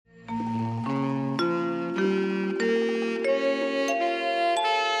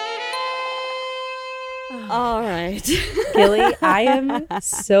right. Gilly, I am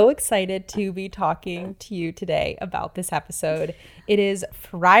so excited to be talking to you today about this episode. It is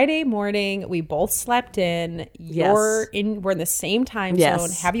Friday morning. We both slept in. Yes. We're in the same time zone.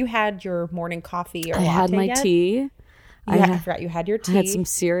 Have you had your morning coffee or latte I had my yet? tea. I forgot you had your tea. I had some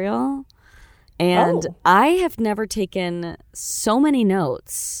cereal. And I have never taken so many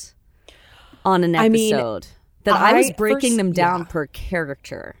notes on an episode that I was breaking them down per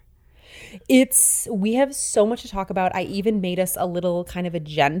character. We have so much to talk about. I even made us a little kind of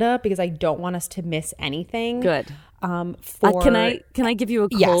agenda because I don't want us to miss anything. Good. Can I give you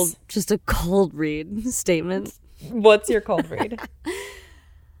a cold read statement? What's your cold read?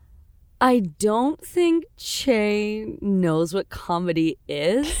 I don't think Che knows what comedy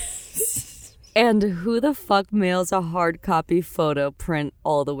is. And who the fuck mails a hard copy photo print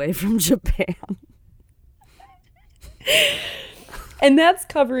all the way from Japan? And that's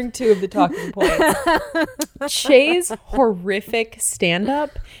covering 2 of the talking points. Che's horrific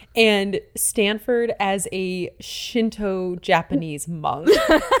stand-up and Stanford as a Shinto Japanese monk.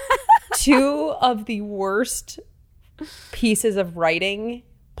 2 of the worst pieces of writing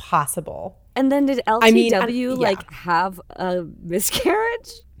possible. And then did LTW have a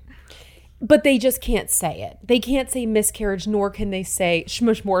miscarriage? But they just can't say it. They can't say miscarriage, nor can they say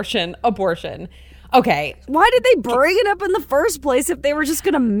abortion. Okay. Why did they bring it up in the first place if they were just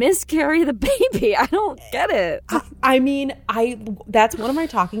going to miscarry the baby? I don't get it. That's one of my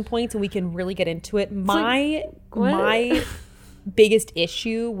talking points, and we can really get into it. My biggest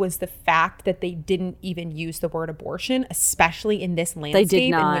issue was the fact that they didn't even use the word abortion, especially in this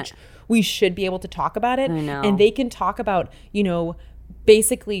landscape in which we should be able to talk about it. I know. And they can talk about,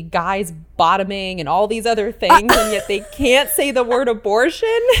 basically guys bottoming and all these other things, and yet they can't say the word abortion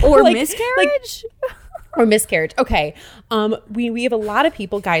or miscarriage. Or miscarriage. Okay. We have a lot of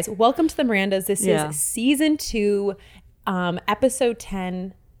people. Guys, welcome to the Mirandas. This is season 2, episode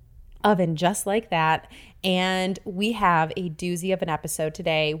 10 of And Just Like That. And we have a doozy of an episode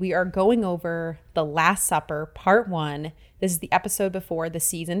today. We are going over The Last Supper, part 1. This is the episode before the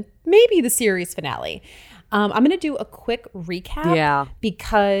season, maybe the series finale. I'm going to do a quick recap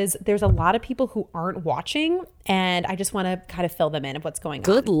because there's a lot of people who aren't watching, and I just want to kind of fill them in of what's going on.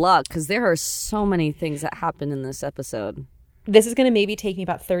 Good luck, because there are so many things that happen in this episode. This is going to maybe take me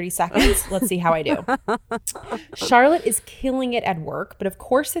about 30 seconds. Let's see how I do. Charlotte is killing it at work, but of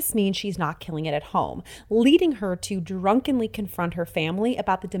course this means she's not killing it at home, leading her to drunkenly confront her family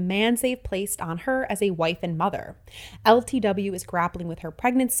about the demands they've placed on her as a wife and mother. LTW is grappling with her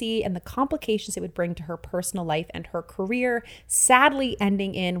pregnancy and the complications it would bring to her personal life and her career, sadly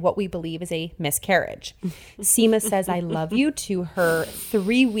ending in what we believe is a miscarriage. Seema says I love you to her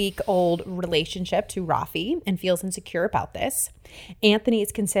 3-week-old relationship to Rafi and feels insecure about this. Anthony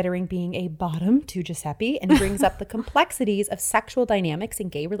is considering being a bottom to Giuseppe and brings up the complexities of sexual dynamics in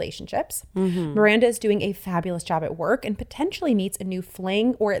gay relationships. Miranda is doing a fabulous job at work and potentially meets a new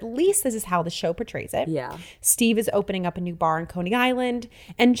fling, or at least this is how the show portrays it. Steve is opening up a new bar in Coney Island,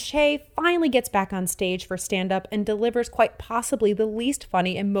 and Che finally gets back on stage for stand-up and delivers quite possibly the least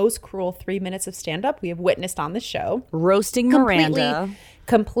funny and most cruel 3 minutes of stand-up we have witnessed on this show. Roasting Miranda.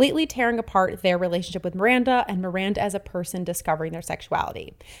 Completely tearing apart their relationship with Miranda and Miranda as a person discovering their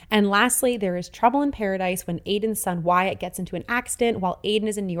sexuality. And lastly, there is trouble in paradise when Aidan's son Wyatt gets into an accident while Aidan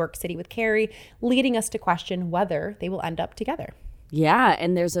is in New York City with Carrie, leading us to question whether they will end up together. Yeah,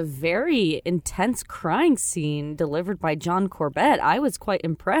 and there's a very intense crying scene delivered by John Corbett. I was quite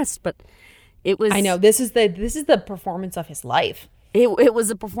impressed, but it was... I know, this is the performance of his life. It was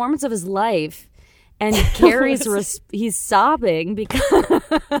a performance of his life. And Carrie's he's sobbing because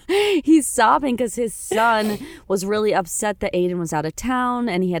his son was really upset that Aidan was out of town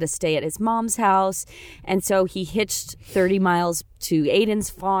and he had to stay at his mom's house. And so he hitched 30 miles to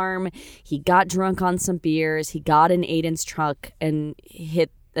Aidan's farm. He got drunk on some beers. He got in Aidan's truck and hit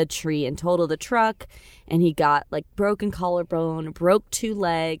a tree and totaled the truck. And he got broken collarbone, broke 2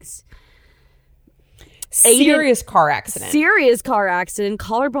 legs. Serious car accident,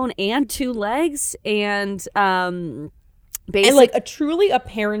 collarbone and 2 legs, and basically, and a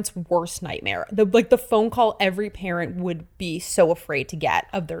parent's worst nightmare. The phone call every parent would be so afraid to get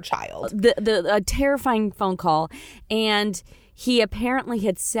of their child. A terrifying phone call, and he apparently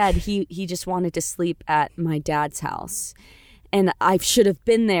had said he just wanted to sleep at my dad's house, and I should have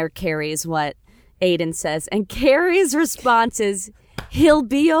been there. Carrie is what Aidan says, and Carrie's response is, "He'll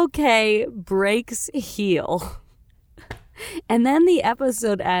be okay, breaks heel." And then the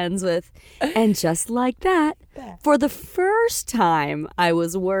episode ends with, "And just like that, for the first time, I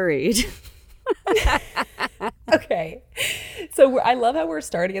was worried." Okay. So I love how we're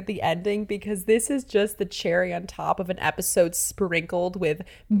starting at the ending because this is just the cherry on top of an episode sprinkled with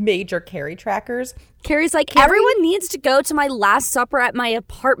major Carrie trackers. Carrie's like, everyone needs to go to my last supper at my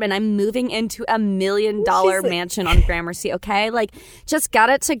apartment. I'm moving into $1 million mansion on Gramercy, okay? Like, just get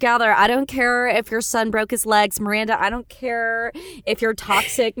it together. I don't care if your son broke his legs. Miranda, I don't care if your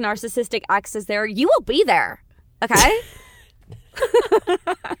toxic, narcissistic ex is there. You will be there, okay? No,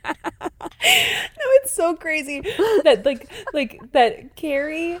 it's so crazy that that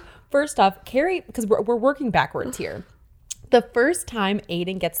Carrie, first off, because we're working backwards here. The first time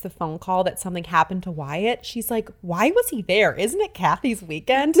Aidan gets the phone call that something happened to Wyatt, she's like, why was he there? Isn't it Kathy's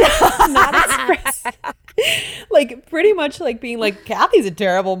weekend? Not express. Like, pretty much like being like, Kathy's a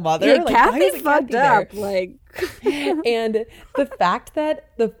terrible mother. Yeah, like, Kathy fucked up. There? Like, and the fact that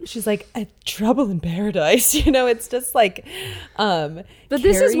she's like, trouble in paradise, it's just like, but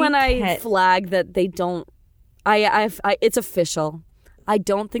this is when I flag that they don't, it's official. I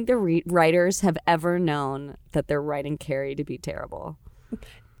don't think the writers have ever known that they're writing Carrie to be terrible.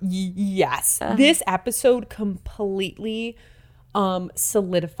 Yes. This episode completely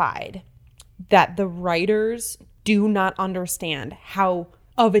solidified that the writers do not understand how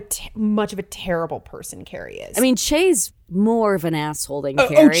much of a terrible person Carrie is. I mean, Shay's more of an asshole than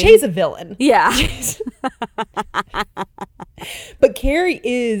Carrie. Oh, Shay's a villain. Yeah. But Carrie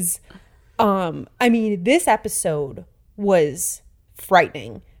is, this episode was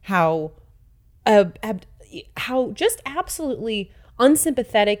frightening how just absolutely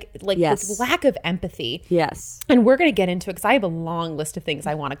unsympathetic, like with lack of empathy. Yes. And we're going to get into it because I have a long list of things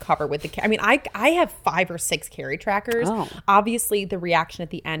I want to cover with I have 5 or 6 Carrie trackers. Oh. Obviously, the reaction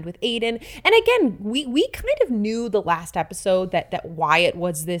at the end with Aidan. And again, we kind of knew the last episode that Wyatt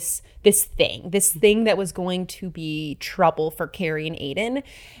was this thing that was going to be trouble for Carrie and Aidan.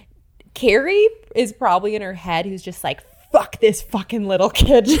 Carrie is probably in her head who's just like, fuck this fucking little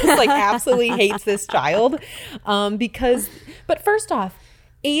kid, just like absolutely hates this child. But first off,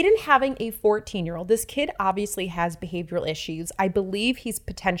 Aidan having a 14-year-old, this kid obviously has behavioral issues. I believe he's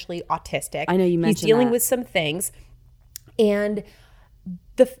potentially autistic. I know you mentioned he's dealing that. with some things. And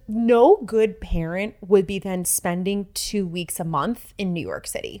no good parent would be then spending 2 weeks a month in New York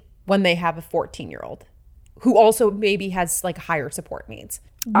City when they have a 14-year-old who also maybe has like higher support needs.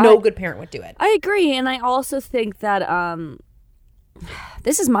 No good parent would do it. I agree. And I also think that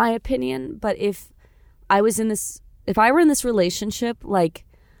this is my opinion, but if I were in this relationship, like,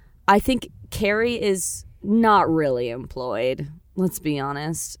 I think Carrie is not really employed. Let's be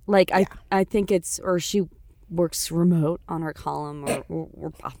honest. Like, yeah. I think she works remote on her column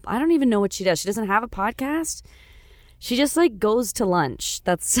or I don't even know what she does. She doesn't have a podcast. She just like goes to lunch.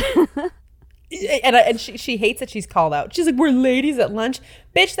 That's And she hates that she's called out. She's like, we're ladies at lunch.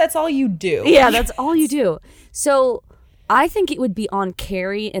 Bitch, that's all you do. Yeah, that's all you do. So I think it would be on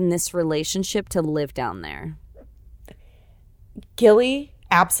Carrie in this relationship to live down there. Gilly,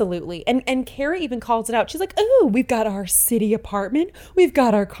 absolutely. And Carrie even calls it out. She's like, oh, we've got our city apartment. We've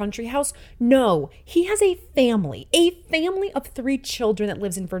got our country house. No, he has a family of 3 children that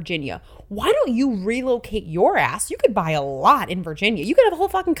lives in Virginia. Why don't you relocate your ass? You could buy a lot in Virginia. You could have a whole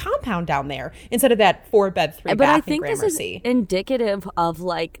fucking compound down there instead of that 4-bed, 3-bath in Gramercy. But I think this is indicative of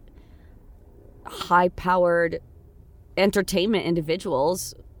like high-powered entertainment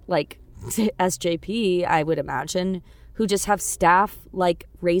individuals like SJP, I would imagine, who just have staff like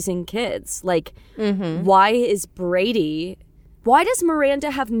raising kids. Like, why does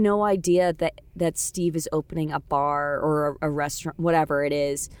Miranda have no idea that Steve is opening a bar or a restaurant, whatever it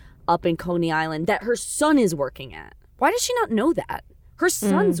is, up in Coney Island that her son is working at? Why does she not know that? Her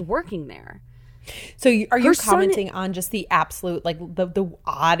son's working there. So are you commenting on just the absolute, like the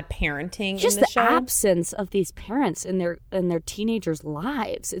odd parenting just in the show? Just the absence of these parents in their teenagers'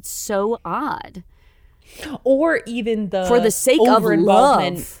 lives. It's so odd. Or even for the sake of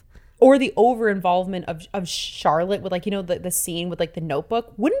love. Or the over-involvement of Charlotte with, like, the scene with, like, the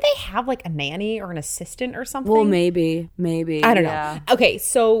notebook. Wouldn't they have, like, a nanny or an assistant or something? Well, maybe. I don't know. Okay,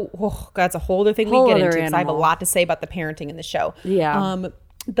 so that's a whole other thing we get into because I have a lot to say about the parenting in the show. Yeah. Not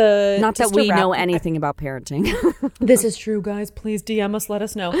that we know anything about parenting. This is true, guys. Please DM us. Let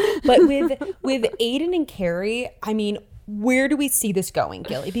us know. But with Aidan and Carrie, I mean, where do we see this going,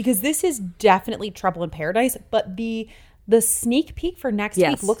 Gilly? Because this is definitely trouble in paradise, but the sneak peek for next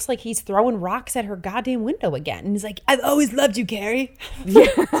week looks like he's throwing rocks at her goddamn window again. And he's like, I've always loved you, Carrie.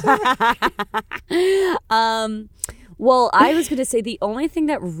 Well, I was going to say the only thing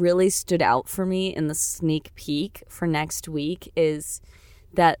that really stood out for me in the sneak peek for next week is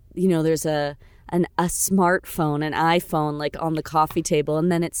that, there's a a smartphone, an iPhone, like on the coffee table,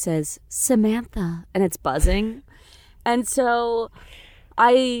 and then it says Samantha, and it's buzzing. And so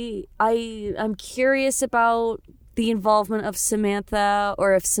I'm curious about the involvement of Samantha,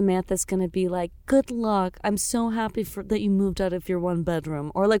 or if Samantha's going to be like, good luck, I'm so happy that you moved out of your one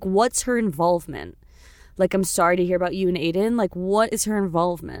bedroom. Or like, what's her involvement? Like, I'm sorry to hear about you and Aidan. Like, what is her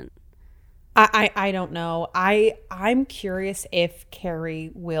involvement? I don't know. I'm curious if Carrie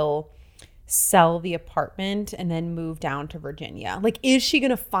will sell the apartment and then move down to Virginia. Like, is she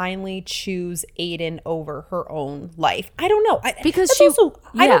going to finally choose Aidan over her own life? I don't know.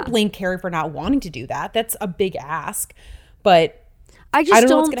 I don't blame Carrie for not wanting to do that. That's a big ask. But I don't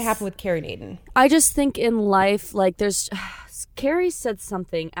know what's going to happen with Carrie and Aidan. I just think in life, like, Carrie said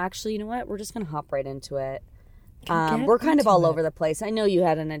something. Actually, you know what? We're just going to hop right into it. We're kind of all over the place. I know you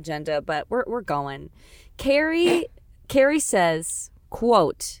had an agenda, but we're going. Carrie says,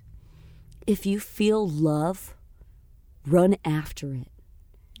 quote, if you feel love, run after it.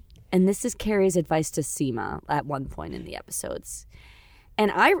 And this is Carrie's advice to Seema at one point in the episodes.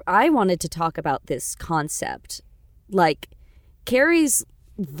 And I wanted to talk about this concept. Like, Carrie's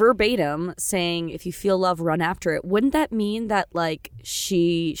verbatim saying, if you feel love, run after it. Wouldn't that mean that, like,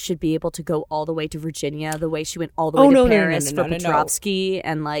 she should be able to go all the way to Virginia the way she went all the way to Paris for Petrovsky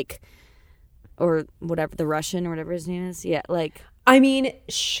and, like, or whatever, the Russian or whatever his name is? Yeah, like... I mean,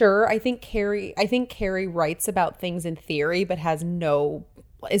 sure. I think Carrie writes about things in theory, but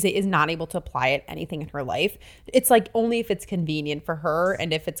is not able to apply it anything in her life. It's like only if it's convenient for her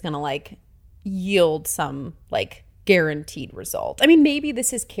and if it's gonna like yield some like guaranteed result. I mean, maybe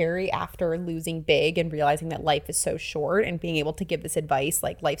this is Carrie after losing big and realizing that life is so short and being able to give this advice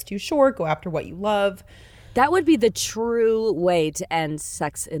like life's too short, go after what you love. That would be the true way to end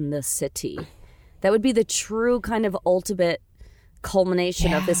Sex in the City. That would be the true kind of ultimate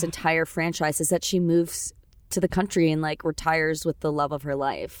culmination of this entire franchise, is that she moves to the country and like retires with the love of her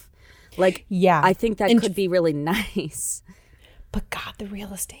life. Like, yeah, I think that could be really nice. But God, the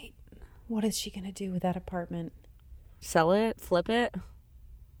real estate. What is she going to do with that apartment? Sell it? Flip it?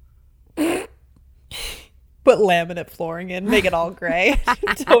 Put laminate flooring in, make it all gray.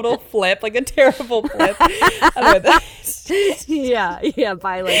 Total flip, like a terrible flip. Yeah,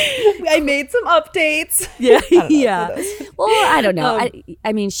 buy like... I made some updates. Yeah. Well, I don't know.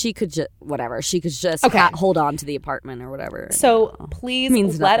 I mean, she could just, whatever. She could just hold on to the apartment or whatever. So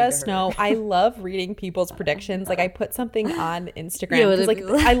please let us know. I love reading people's predictions. Like, I put something on Instagram. Because, like,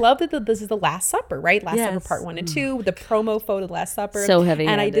 I love that this is the Last Supper, right? Last Supper Part 1 and 2, the promo photo of the Last Supper. So heavy.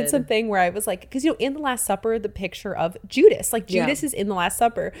 And I did something where I was like, because, you know, in the Last Supper, the picture of Judas, like Judas is in the Last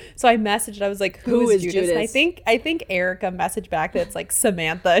Supper. So I messaged, I was like, who is Judas? And I think Erica messaged back that it's like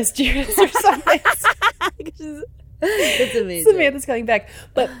Samantha is Judas or something. It's amazing. Samantha's coming back.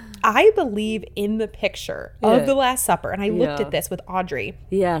 But I believe in the picture of the Last Supper, and I looked at this with Audrey.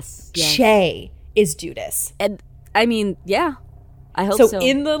 Yes. Che is Judas. And I mean, yeah. I hope so. So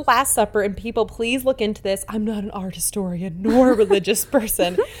in the Last Supper, and people, please look into this. I'm not an art historian nor a religious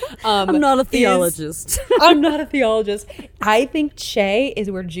person. I'm not a theologist. I'm not a theologist. I think Che is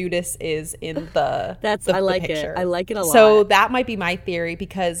where Judas is in the I like picture. It. I like it a lot. So that might be my theory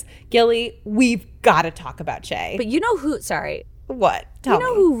because, Gilly, we've got to talk about Che. But you know who, sorry. What? Tell me.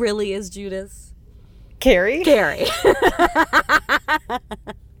 Who really is Judas? Carrie? Carrie.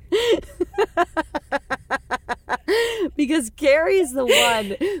 Because Carrie's the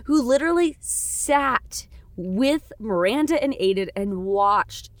one who literally sat with Miranda and Aidan and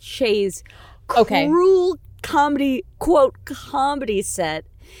watched Che's cruel comedy set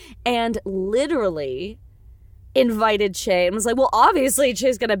and literally invited Che and was like, well, obviously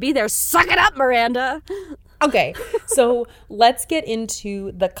Che's gonna be there. Suck it up, Miranda. Okay, so let's get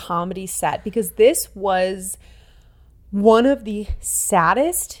into the comedy set because this was one of the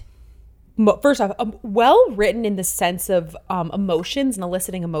saddest. First off, well written in the sense of emotions and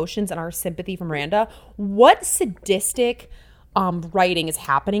eliciting emotions and our sympathy for Miranda. What sadistic writing is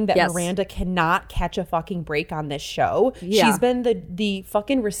happening that Miranda cannot catch a fucking break on this show. Yeah. She's been the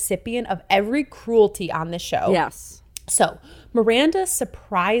fucking recipient of every cruelty on this show. Yes. So Miranda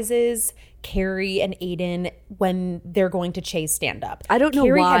surprises Carrie and Aidan when they're going to Che's stand-up. I don't know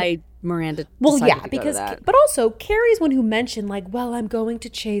why Miranda decided to go to that. But also Carrie's one who mentioned like, well, I'm going to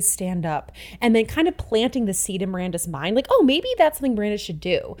Che's stand-up, and then kind of planting the seed in Miranda's mind like, oh, maybe that's something Miranda should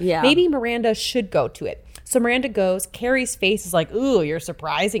do. Yeah, maybe Miranda should go to it. So Miranda goes. Carrie's face is like, ooh, you're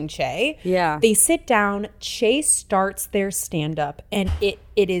surprising Che. Yeah. They sit down. Che starts their stand-up, and it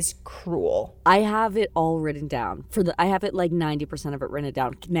is cruel. I have it all written down. I have it like 90% of it written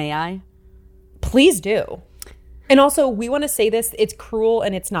down. May I? Please do. And also, we want to say this, it's cruel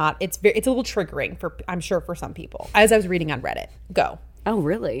and it's not. It's a little triggering for, I'm sure, for some people. As I was reading on Reddit. Go. Oh,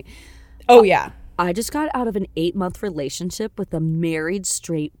 really? Oh, yeah. I just got out of an 8-month relationship with a married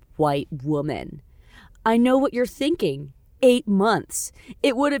straight white woman. I know what you're thinking. 8 months.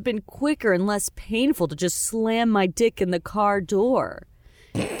 It would have been quicker and less painful to just slam my dick in the car door.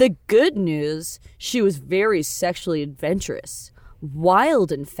 The good news, she was very sexually adventurous.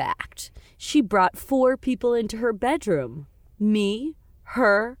 Wild, in fact. She brought 4 people into her bedroom. Me,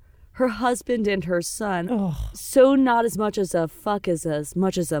 her husband, and her son. Ugh. So not as much as a fuck as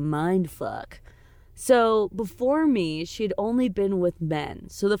much as a mind fuck. So before me, she'd only been with men.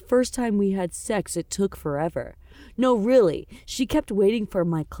 So the first time we had sex, it took forever. No, really, she kept waiting for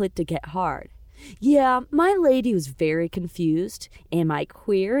my clit to get hard. Yeah, my lady was very confused. Am I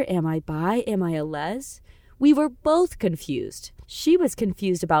queer? Am I bi? Am I a les? We were both confused. She was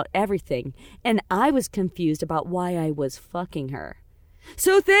confused about everything, and I was confused about why I was fucking her.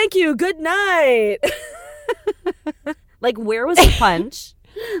 So thank you. Good night. Like, where was the punch?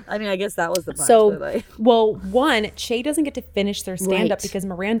 I mean, I guess that was the punch. So, well, one, Che doesn't get to finish their stand-up Right. because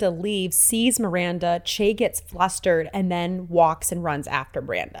Miranda leaves, sees Miranda, Che gets flustered, and then walks and runs after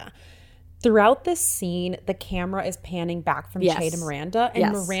Miranda. Throughout this scene, the camera is panning back from Yes. Che to Miranda,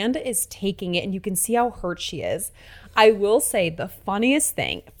 and Yes. Miranda is taking it, and you can see how hurt she is. I will say the funniest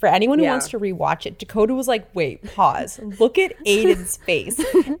thing, for anyone who Yeah. wants to rewatch it, Dakota was like, wait, pause. Look at Aidan's face.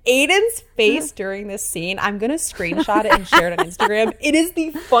 Aidan's face during this scene, I'm going to screenshot it and share it on Instagram. It is the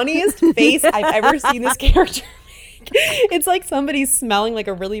funniest face I've ever seen this character make. It's like somebody's smelling like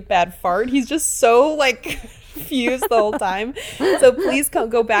a really bad fart. He's just so like confused the whole time. So please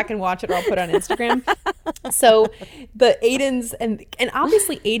go back and watch it, or I'll put it on Instagram. So the Aidan's and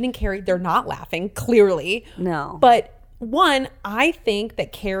obviously Aidan and Carrie, they're not laughing, clearly. No. But one, I think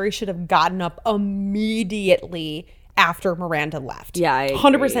that Carrie should have gotten up immediately after Miranda left. Yeah, I agree.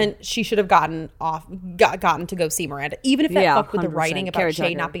 100% she should have gotten to go see Miranda. Even if that Yeah, fucked with the 100%. writing about Carrie Che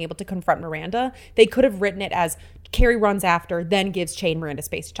Tucker. not being able to confront Miranda, they could have written it as Carrie runs after, then gives Che and Miranda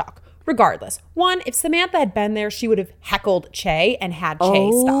space to talk. Regardless, one, if Samantha had been there, she would have heckled Che and had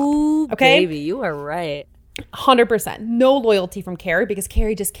Che stop. Okay? Baby, you are right. 100%. No loyalty from Carrie because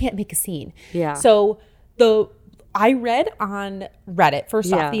Carrie just can't make a scene. Yeah. So I read on Reddit,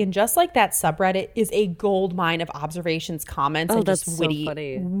 first Yeah. off, the And Just Like That subreddit is a gold mine of observations, comments, and that's just so witty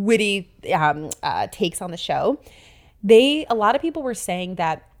funny. takes on the show. A lot of people were saying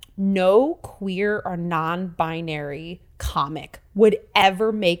that no queer or non-binary comic would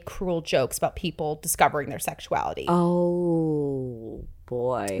ever make cruel jokes about people discovering their sexuality. Oh,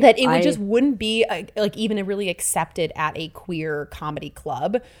 boy. That it would just wouldn't be like even really accepted at a queer comedy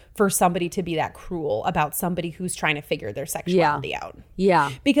club for somebody to be that cruel about somebody who's trying to figure their sexuality out.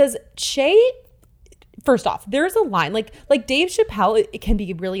 Yeah. Because Che, first off, there's a line like Dave Chappelle, it can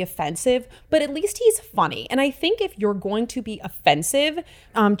be really offensive, but at least he's funny. And I think if you're going to be offensive,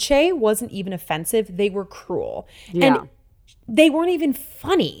 Che wasn't even offensive. They were cruel. Yeah. And they weren't even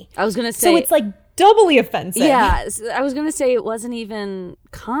funny. I was going to say. So it's like doubly offensive. Yeah, I was going to say it wasn't even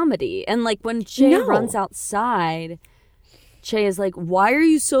comedy. And like when Che runs outside, Che is like, why are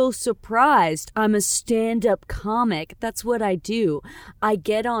you so surprised? I'm a stand-up comic. That's what I do. I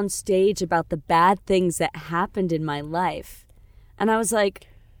get on stage about the bad things that happened in my life. And I was like,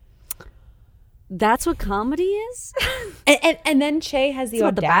 that's what comedy is? And then Che has the It's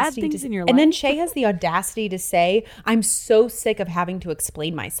about the bad audacity things in your and then life. Che has the audacity to say, I'm so sick of having to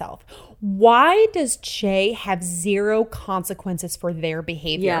explain myself. Why does Che have zero consequences for their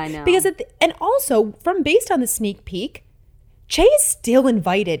behavior? Yeah, I know. Because and also based on the sneak peek, Che is still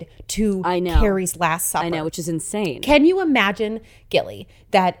invited to I know. Carrie's last supper. I know, which is insane. Can you imagine, Gilly,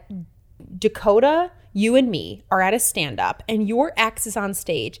 that Dakota, you and me are at a stand-up and your ex is on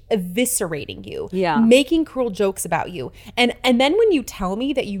stage eviscerating you, making cruel jokes about you. And then when you tell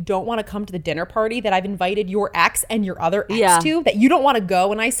me that you don't want to come to the dinner party that I've invited your ex and your other ex to, that you don't want to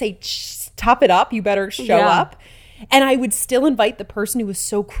go, and I say, tough it up, you better show up. And I would still invite the person who was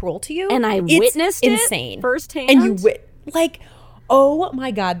so cruel to you. And I witnessed it insane. firsthand. And you oh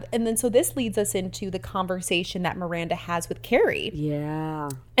my God. And then so this leads us into the conversation that Miranda has with Carrie. Yeah.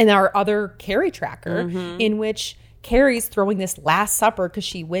 And our other Carrie tracker, in which Carrie's throwing this last supper because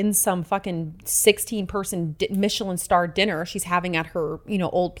she wins some fucking 16-person Michelin star dinner she's having at her,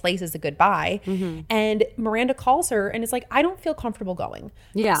 old place as a goodbye. And Miranda calls her and is like, I don't feel comfortable going.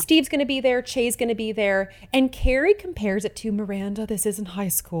 Yeah. Steve's going to be there. Che's going to be there. And Carrie compares it to Miranda. This isn't high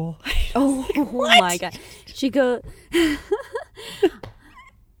school. Oh my God. She goes,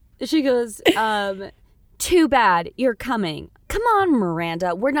 Too bad you're coming. Come on,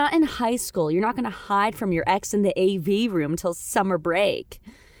 Miranda. We're not in high school. You're not going to hide from your ex in the AV room till summer break.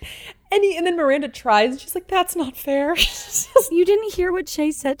 And then Miranda tries. She's like, that's not fair. You didn't hear what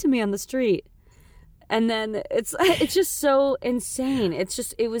Che said to me on the street. And then it's just so insane.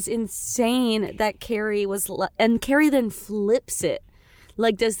 It was insane that Carrie was, and Carrie then flips it.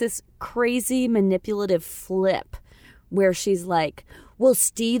 Like, does this crazy manipulative flip where she's like, well,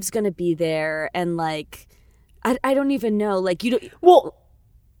 Steve's going to be there. And like, I don't even know. Like, you don't. Well,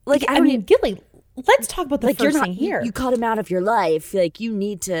 like, I mean, Gilly, let's talk about the like, first thing here. You cut him out of your life. Like, you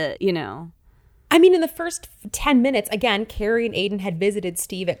need to, you know. I mean, in the first 10 minutes, again, Carrie and Aidan had visited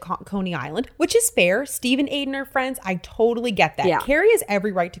Steve at Coney Island, which is fair. Steve and Aidan are friends. I totally get that. Yeah. Carrie has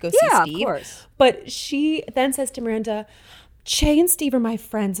every right to go see Steve. Of course. But she then says to Miranda, Che and Steve are my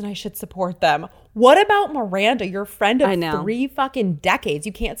friends and I should support them. What about Miranda, your friend of 3 fucking decades?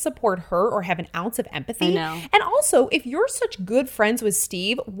 You can't support her or have an ounce of empathy. I know. And also, if you're such good friends with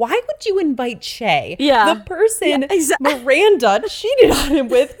Steve, why would you invite Che, Yeah. the person exactly. Miranda cheated on him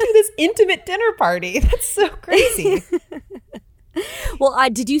with, to this intimate dinner party? That's so crazy. Well,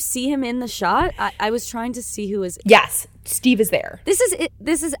 did you see him in the shot? I was trying to see who was. Yes, Steve is there.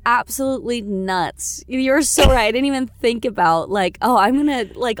 This is absolutely nuts. You're so right. I didn't even think about like, oh, I'm gonna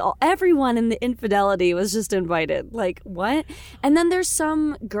like everyone in the infidelity was just invited. Like, what? And then there's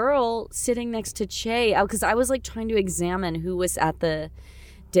some girl sitting next to Che because I was like trying to examine who was at the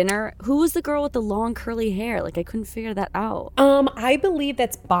dinner. Who was the girl with the long curly hair? Like, I couldn't figure that out. I believe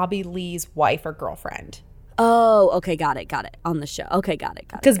that's Bobby Lee's wife or girlfriend. Oh, okay, got it. On the show. Okay, got it.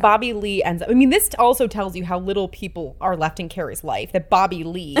 Because Bobby Lee ends up, I mean, this also tells you how little people are left in Carrie's life, that Bobby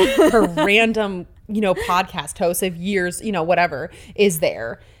Lee, her random, podcast host of years, whatever, is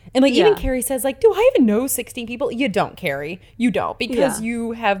there. And like, even Carrie says, like, do I even know 16 people? You don't, Carrie. You don't, because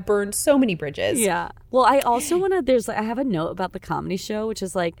you have burned so many bridges. Yeah. Well, I also want to, I have a note about the comedy show, which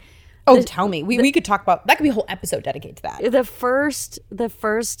is like, tell me. We could talk about that. Could be a whole episode dedicated to that. The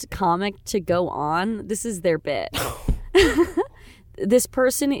first comic to go on, this is their bit. This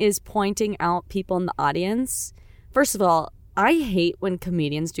person is pointing out people in the audience. First of all, I hate when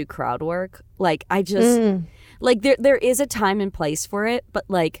comedians do crowd work. Like, I just like there is a time and place for it, but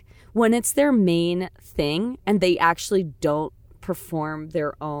like when it's their main thing and they actually don't perform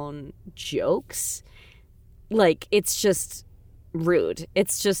their own jokes, like, it's just rude.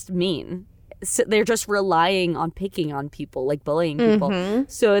 It's just mean. So they're just relying on picking on people, like bullying people.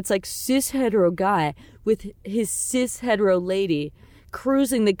 So it's like cis hetero guy with his cis hetero lady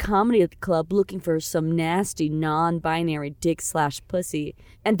cruising the comedy club looking for some nasty non-binary dick/pussy.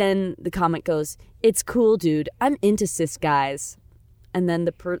 And then the comic goes, "It's cool, dude. I'm into cis guys." And then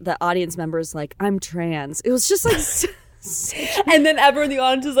the audience member is like, "I'm trans." It was just like and then everyone in the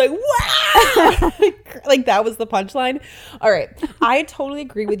audience is like, wow! Like, that was the punchline. All right. I totally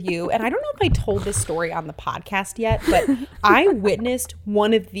agree with you. And I don't know if I told this story on the podcast yet, but I witnessed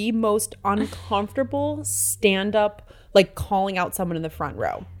one of the most uncomfortable stand-up, like, calling out someone in the front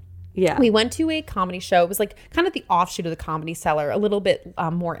row. Yeah. We went to a comedy show. It was like kind of the offshoot of the Comedy Cellar, a little bit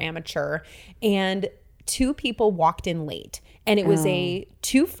more amateur. And 2 people walked in late. And it was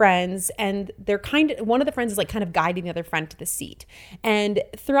two friends, and they're one of the friends is like kind of guiding the other friend to the seat. And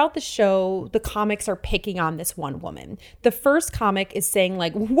throughout the show, the comics are picking on this one woman. The first comic is saying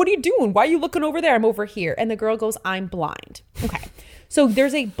like, "What are you doing? Why are you looking over there? I'm over here." And the girl goes, "I'm blind." Okay. So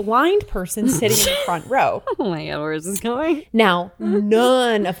there's a blind person sitting in the front row. Oh my God, where is this going? Now,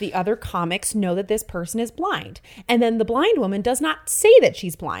 none of the other comics know that this person is blind. And then the blind woman does not say that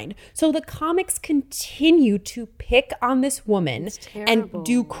she's blind. So the comics continue to pick on this woman and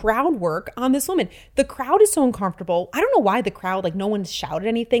do crowd work on this woman. The crowd is so uncomfortable. I don't know why the crowd, like, no one shouted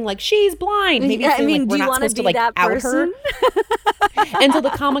anything like, "She's blind." Maybe it's like we're not supposed to like out her. And so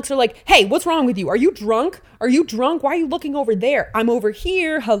the comics are like, "Hey, what's wrong with you? Are you drunk? Are you drunk? Why are you looking over there? I'm over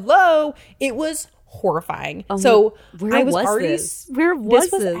here. Hello." It was horrifying. So where I was was already this? Where was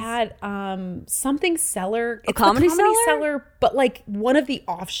this? This was at something cellar. It's Comedy the Comedy Cellar? Cellar, but like one of the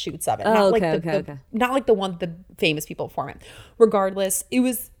offshoots of it. Oh, not okay, like okay. not like the one that the famous people perform it. Regardless, it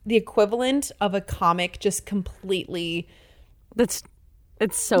was the equivalent of a comic just completely.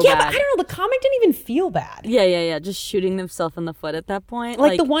 It's so Yeah, bad. but I don't know. The comic didn't even feel bad. Yeah. Just shooting themselves in the foot at that point.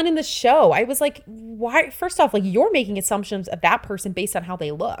 Like the one in the show. I was like, why? First off, like, you're making assumptions of that person based on how they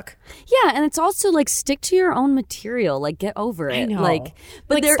look. Yeah, and it's also like, stick to your own material. Like, get over it. I know. Like,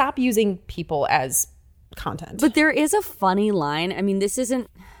 but like, stop using people as content. But there is a funny line. I mean, this is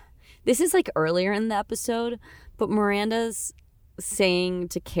like earlier in the episode, but Miranda's saying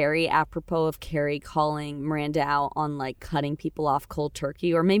to Carrie apropos of Carrie calling Miranda out on like cutting people off cold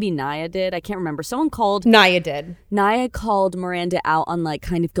turkey, or maybe Nia did. I can't remember. Nia did. Nia called Miranda out on like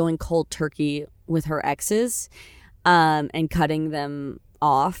kind of going cold turkey with her exes, and cutting them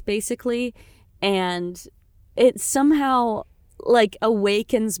off basically. And it somehow like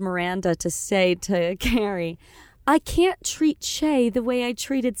awakens Miranda to say to Carrie, I can't treat Shay the way I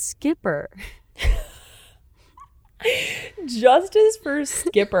treated Skipper. Justice for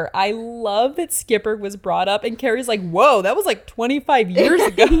Skipper. I love that Skipper was brought up and Carrie's like, whoa, that was like 25 years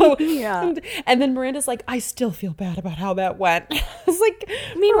ago. Yeah. And then Miranda's like, I still feel bad about how that went. I was like,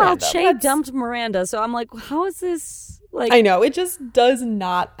 meanwhile, Miranda, Shay dumped Miranda. So I'm like, how is this? Like, I know, it just does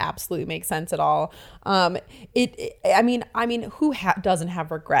not absolutely make sense at all. I mean, who doesn't have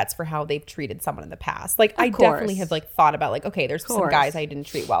regrets for how they've treated someone in the past? Like, I definitely have like thought about like, okay, there's some guys I didn't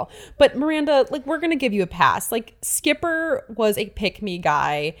treat well, but Miranda, like, we're gonna give you a pass. Like, Skipper was a pick me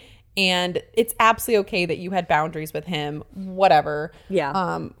guy, and it's absolutely okay that you had boundaries with him. Whatever. Yeah.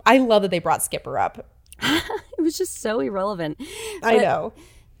 I love that they brought Skipper up. It was just so irrelevant. I know.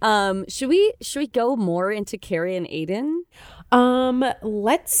 Should we go more into Carrie and Aidan?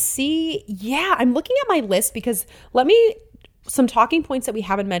 Let's see. Yeah, I'm looking at my list because some talking points that we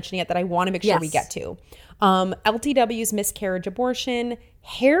haven't mentioned yet that I want to make sure we get to. LTW's miscarriage, abortion,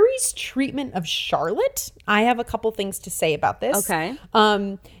 Harry's treatment of Charlotte. I have a couple things to say about this. Okay.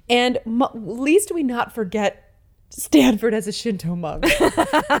 And least we not forget Stanford as a Shinto monk.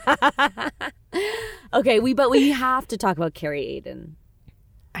 Okay, but we have to talk about Carrie Aidan.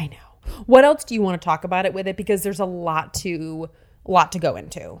 I know. What else do you want to talk about it with it? Because there's a lot to go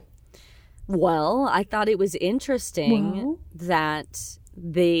into. Well, I thought it was interesting that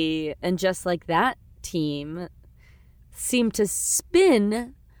and just like that team seemed to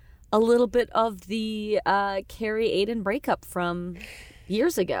spin a little bit of the Carrie Aidan breakup from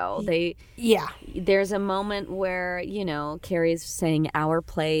years ago. There's a moment where, you know, Carrie's saying our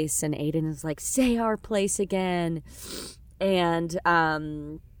place and Aidan is like, say our place again. And,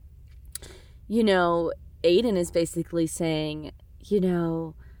 you know, Aidan is basically saying, you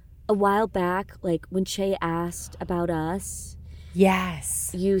know, a while back, like when Shay asked about us.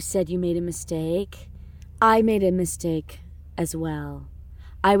 Yes. You said you made a mistake. I made a mistake as well.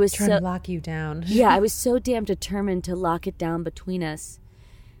 I was trying to lock you down. Yeah, I was so damn determined to lock it down between us.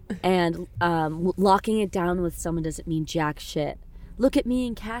 And locking it down with someone doesn't mean jack shit. Look at me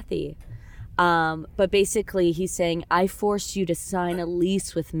and Kathy. But basically he's saying, I forced you to sign a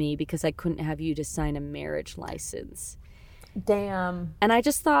lease with me because I couldn't have you to sign a marriage license. Damn. And I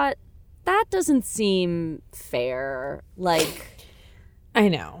just thought, that doesn't seem fair. Like, I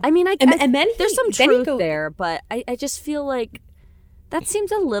know. I mean, and then there's some truth there, but I just feel like that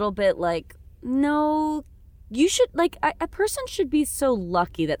seems a little bit like, no, you should, like, a person should be so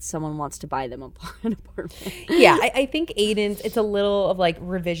lucky that someone wants to buy them an apartment. Yeah, I think Aidan's, it's a little of like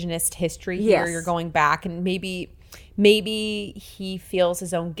revisionist history here. Yes. You're going back and maybe he feels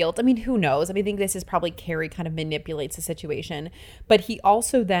his own guilt. I mean, who knows? I mean, I think this is probably Carrie kind of manipulates the situation. But he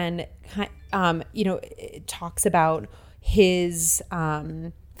also then, talks about his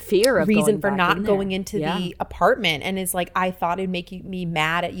fear of reason for not going into the apartment, and is like, I thought it'd make me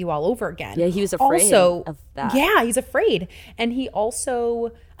mad at you all over again. Yeah, he was afraid of that. Yeah, he's afraid. And he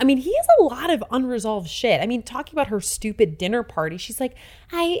also, I mean, he has a lot of unresolved shit. I mean, talking about her stupid dinner party, she's like,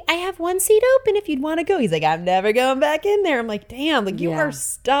 I have one seat open if you'd want to go. He's like, I'm never going back in there. I'm like, damn, like, you are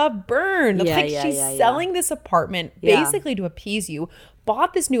stubborn. She's selling this apartment basically to appease you.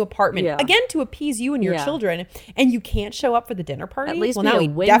 Bought this new apartment again to appease you and your children, and you can't show up for the dinner party. At least now he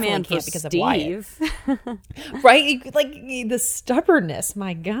definitely can't because of Wyatt. Right? Like, the stubbornness,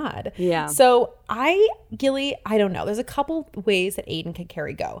 my God. Yeah. So Gilly, I don't know. There's a couple ways that Aidan can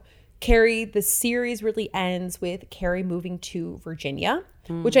Carrie go. Carrie, the series really ends with Carrie moving to Virginia,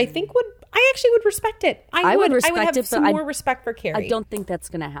 which I think I actually would respect it. I would have some more respect for Carrie. I don't think that's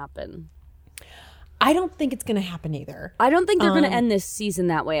going to happen. I don't think it's going to happen either. I don't think they're going to end this season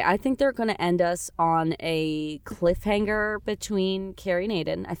that way. I think they're going to end us on a cliffhanger between Carrie and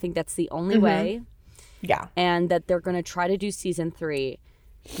Aidan. I think that's the only way. Yeah. And that they're going to try to do season 3.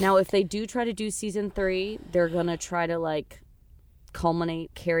 Now, if they do try to do season 3, they're going to try to, like,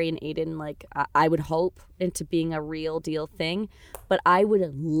 culminate Carrie and Aidan, like, I would hope, into being a real deal thing. But I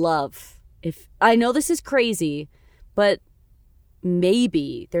would love, if, I know this is crazy, but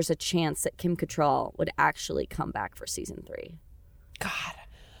maybe there's a chance that Kim Cattrall would actually come back for season 3. God,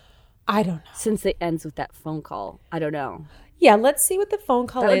 I don't know. Since it ends with that phone call. I don't know. Yeah, let's see what the phone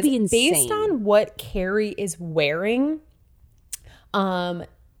call is. That would be insane. Based on what Carrie is wearing,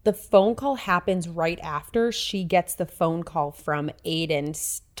 the phone call happens right after she gets the phone call from Aidan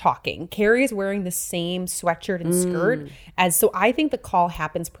talking. Carrie is wearing the same sweatshirt and skirt so I think the call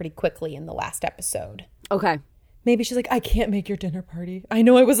happens pretty quickly in the last episode. Okay. Maybe she's like, I can't make your dinner party. I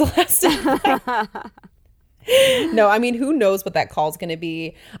know I was the last time. No, I mean, who knows what that call's going to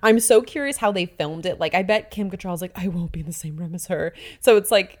be. I'm so curious how they filmed it. Like, I bet Kim Cattrall's like, I won't be in the same room as her. So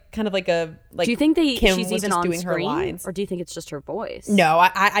it's like kind of like a like. Do you think Kim she's was even just on doing screen, her lines, or do you think it's just her voice? No,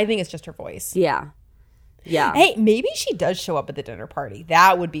 I think it's just her voice. Yeah. Hey, maybe she does show up at the dinner party.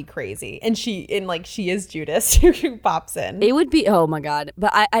 That would be crazy. And she is Judas who pops in. It would be. Oh my God! But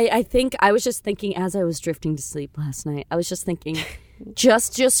I think I was just thinking as I was drifting to sleep last night. I was just thinking,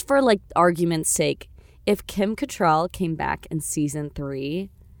 just for like argument's sake. If Kim Cattrall came back in season 3,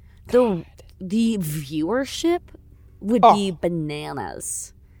 the viewership would be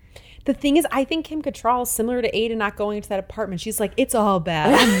bananas. The thing is, I think Kim Cattrall, similar to Aidan not going into that apartment, she's like, it's all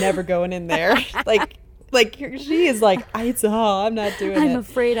bad. I'm never going in there. like she is like, it's all, I'm not doing it. I'm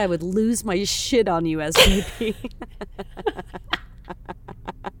afraid I would lose my shit on you, SVP.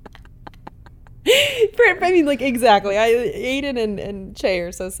 I mean, like, exactly. Aidan and Che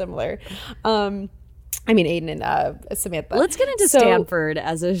are so similar. I mean, Aidan and Samantha. Let's get into Stanford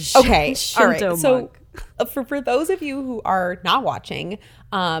as a okay. Shinto all right. monk. So for those of you who are not watching,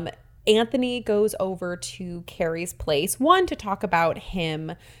 Anthony goes over to Carrie's place, one, to talk about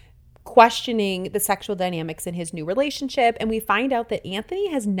him questioning the sexual dynamics in his new relationship. And we find out that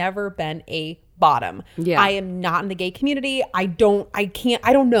Anthony has never been a bottom. Yeah. I am not in the gay community. I don't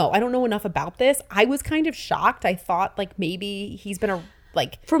know enough about this. I was kind of shocked. I thought like maybe he's been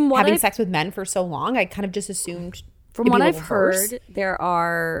having sex with men for so long. I kind of just assumed. From what I've heard, there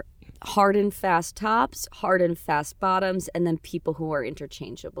are hard and fast tops, hard and fast bottoms, and then people who are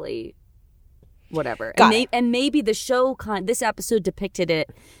interchangeably whatever. And maybe the show this episode depicted it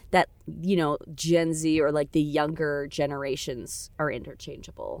that, you know, Gen Z or like the younger generations are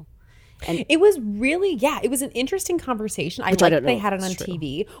interchangeable. And it was really, it was an interesting conversation. I like that they had it on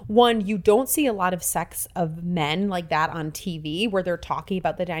TV. One, you don't see a lot of sex of men like that on TV where they're talking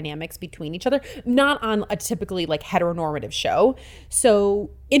about the dynamics between each other, not on a typically like heteronormative show. So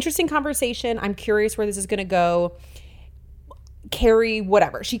interesting conversation. I'm curious where this is going to go. Carrie,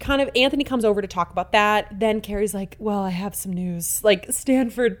 whatever. Anthony comes over to talk about that. Then Carrie's like, well, I have some news. Like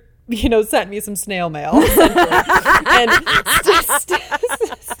Stanford, you know, sent me some snail mail.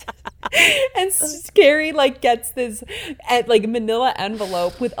 And Carrie like gets this like manila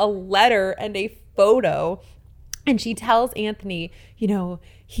envelope with a letter and a photo, and she tells Anthony, you know,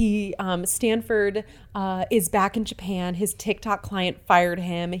 Stanford is back in Japan. His TikTok client fired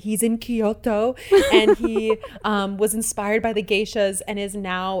him. He's in Kyoto, and he was inspired by the geishas and is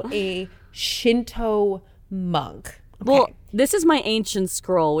now a Shinto monk. Okay. Well, this is my ancient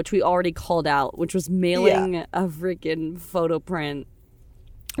scroll, which we already called out, which was mailing a freaking photo print.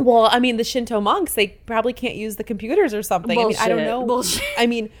 Well, I mean, the Shinto monks, they probably can't use the computers or something. Bullshit. I mean, I don't know. Bullshit. I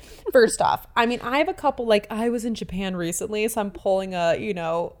mean, first off, I have a couple, like, I was in Japan recently, so I'm pulling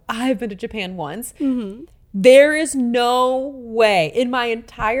I've been to Japan once. Mm-hmm. There is no way in my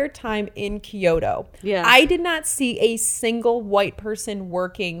entire time in Kyoto, I did not see a single white person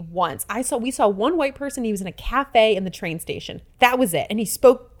working once. We saw one white person. He was in a cafe in the train station. That was it. And he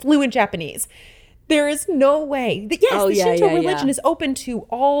spoke fluent Japanese. There is no way. The Shinto religion is open to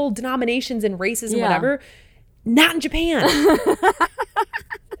all denominations and races and whatever. Not in Japan.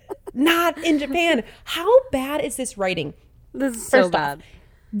 Not in Japan. How bad is this writing? This is so bad.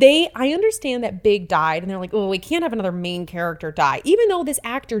 I understand that Big died, and they're like, oh, we can't have another main character die, even though this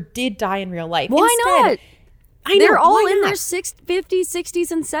actor did die in real life. Why not? They're all in their 50s,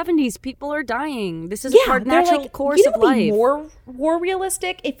 60s, and 70s. People are dying. This is part natural course of life. More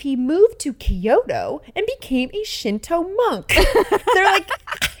realistic if he moved to Kyoto and became a Shinto monk. They're like,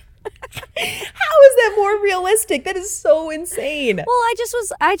 how is that more realistic? That is so insane. Well,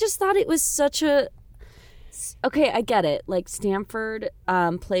 I just thought it was such a. Okay, I get it. Like Stanford,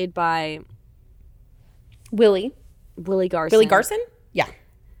 played by Willie Garson. Willie Garson? Yeah.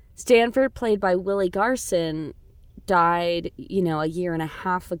 Stanford, played by Willie Garson, died, a year and a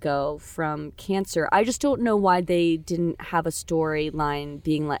half ago from cancer. I just don't know why they didn't have a storyline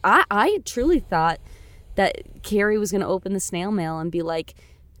being like... I truly thought that Carrie was going to open the snail mail and be like,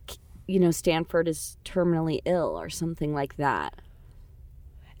 Stanford is terminally ill or something like that.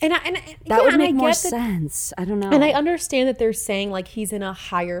 That would make more sense. I don't know. And I understand that they're saying, like, he's in a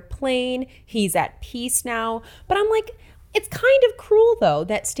higher plane. He's at peace now. But I'm like... It's kind of cruel, though,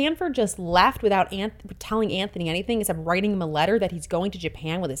 that Stanford just left without telling Anthony anything except writing him a letter that he's going to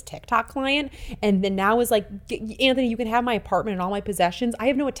Japan with his TikTok client. And then now is like, Anthony, you can have my apartment and all my possessions. I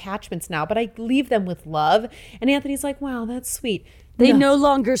have no attachments now, but I leave them with love. And Anthony's like, wow, that's sweet. They no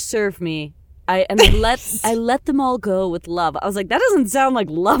longer serve me. I let them all go with love. I was like, that doesn't sound like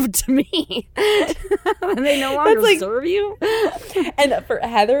love to me. They no longer serve you. And for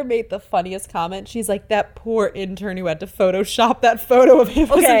Heather made the funniest comment. She's like, that poor intern who had to Photoshop that photo of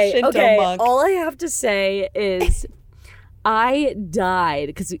him as a Shinto monk. All I have to say is I died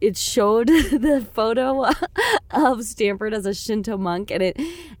because it showed the photo of Stanford as a Shinto monk,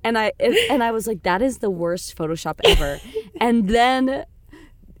 and I was like, that is the worst Photoshop ever. And then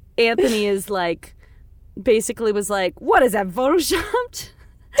Anthony is like, basically was like, what is that, photoshopped?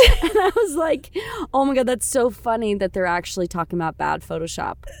 And I was like, oh my God, that's so funny that they're actually talking about bad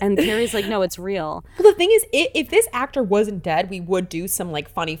Photoshop. And Carrie's like, no, it's real. Well, the thing is, if this actor wasn't dead, we would do some like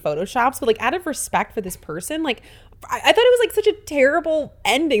funny Photoshops. But like out of respect for this person, like I thought it was like such a terrible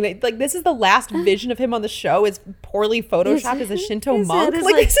ending. Like this is the last vision of him on the show is poorly Photoshopped as a Shinto monk.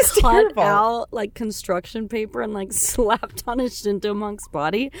 Like this is cut terrible. Out like construction paper and like slapped on a Shinto monk's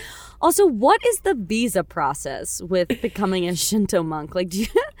body. Also, what is the visa process with becoming a Shinto monk? Like,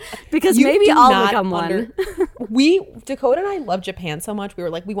 because maybe I'll become one. Dakota and I love Japan so much. We were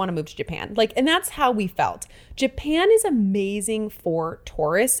like, we want to move to Japan. Like, and that's how we felt. Japan is amazing for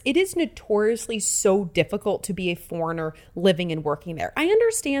tourists. It is notoriously so difficult to be a foreigner living and working there. I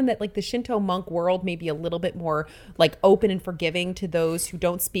understand that like the Shinto monk world may be a little bit more like open and forgiving to those who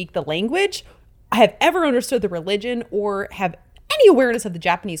don't speak the language, have ever understood the religion, or have any awareness of the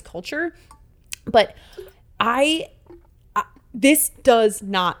Japanese culture. But this does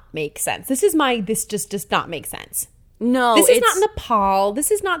not make sense. This just does not make sense. No, this is not Nepal. This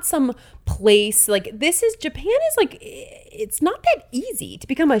is not some place like Japan is like, it's not that easy to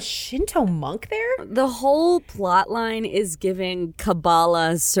become a Shinto monk there. The whole plot line is giving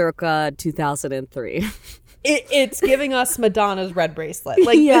Kabbalah circa 2003. It's giving us Madonna's red bracelet.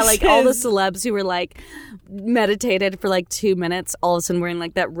 Like, yeah, like all the celebs who were like meditated for like 2 minutes, all of a sudden wearing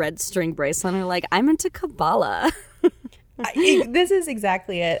like that red string bracelet and are like, I'm into Kabbalah. This is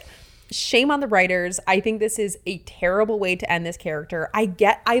exactly it. Shame on the writers. I think this is a terrible way to end this character.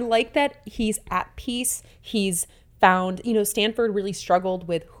 I like that he's at peace. He's found, Stanford really struggled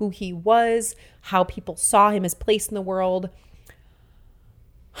with who he was, how people saw him, his place in the world.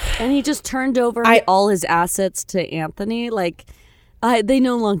 And he just turned over all his assets to Anthony. Like, they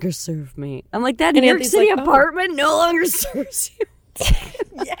no longer serve me. I'm like, that New York City apartment no longer serves you.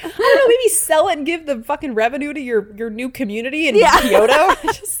 Yeah. I don't know, maybe sell it and give the fucking revenue to your new community in Kyoto.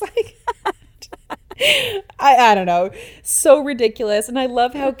 Just like, I don't know. So ridiculous. And I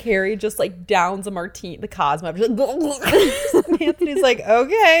love how Carrie just like downs a martini, the Cosmo. And Anthony's like,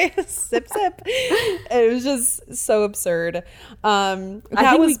 okay, sip, sip. And it was just so absurd.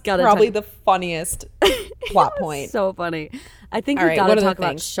 That was probably the funniest plot point. So funny. I think we got to talk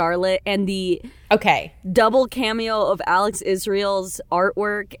about Charlotte and the double cameo of Alex Israel's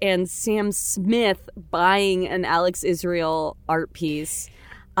artwork and Sam Smith buying an Alex Israel art piece.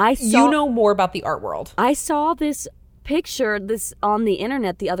 You know more about the art world. I saw this picture on the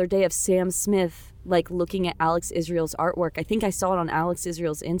internet the other day of Sam Smith like looking at Alex Israel's artwork. I think I saw it on Alex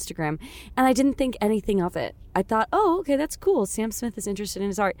Israel's Instagram, and I didn't think anything of it. I thought, oh, okay, that's cool. Sam Smith is interested in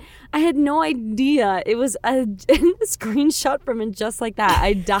his art. I had no idea it was a screenshot from it just like that.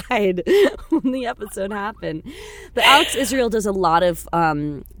 I died when the episode happened. But Alex Israel does a lot of,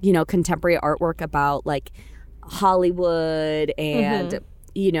 contemporary artwork about like Hollywood and,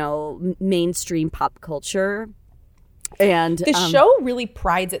 mainstream pop culture. And the show really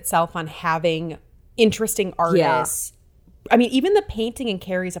prides itself on having interesting artists. Yeah. I mean, even the painting in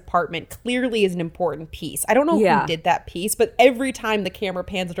Carrie's apartment clearly is an important piece. I don't know who did that piece, but every time the camera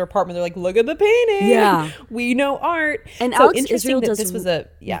pans into her apartment, they're like, look at the painting. Yeah. We know art. And so Alex Israel does this was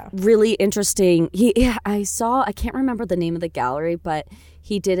really interesting. I can't remember the name of the gallery, but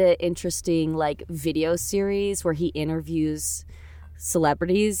he did an interesting like video series where he interviews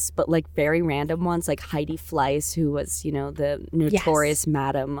celebrities, but like very random ones, like Heidi Fleiss, who was, the notorious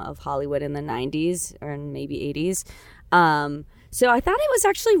madam of Hollywood in the 90s or maybe 80s. So I thought it was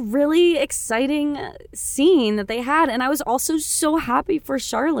actually really exciting scene that they had. And I was also so happy for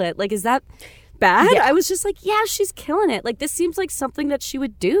Charlotte. Like, is that bad? Yeah. I was just like, yeah, she's killing it. Like, this seems like something that she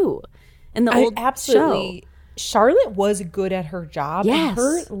would do in the old show. Charlotte was good at her job. Yes. And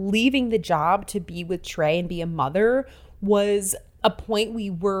her leaving the job to be with Trey and be a mother was a point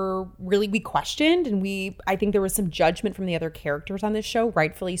we questioned, and I think there was some judgment from the other characters on this show,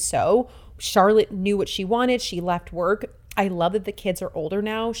 rightfully so. Charlotte knew what she wanted. She left work. I love that the kids are older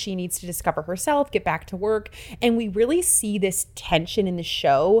now. She needs to discover herself, get back to work. And we really see this tension in the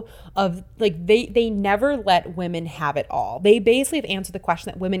show of like they never let women have it all. They basically have answered the question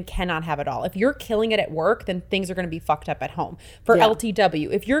that women cannot have it all. If you're killing it at work, then things are going to be fucked up at home. For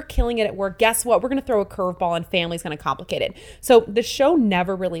LTW, if you're killing it at work, guess what? We're going to throw a curveball and family's going to complicate it. So the show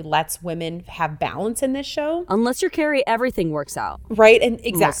never really lets women have balance in this show. Unless you're Carrie, everything works out. Right. And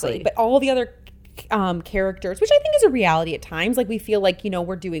exactly. Mostly. But all the other characters, which I think is a reality at times. Like we feel like,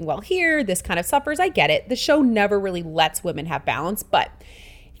 we're doing well here. This kind of suffers. I get it. The show never really lets women have balance. But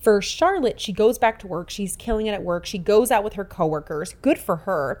for Charlotte, she goes back to work. She's killing it at work. She goes out with her coworkers. Good for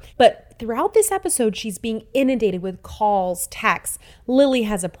her. But throughout this episode, she's being inundated with calls, texts. Lily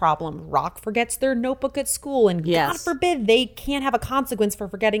has a problem. Rock forgets their notebook at school. And God forbid they can't have a consequence for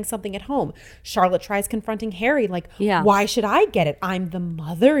forgetting something at home. Charlotte tries confronting Harry. Like, why should I get it? I'm the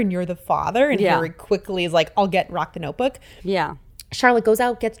mother and you're the father. And Harry quickly is like, I'll get Rock the notebook. Yeah. Charlotte goes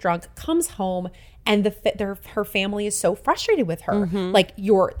out, gets drunk, comes home, and her family is so frustrated with her. Like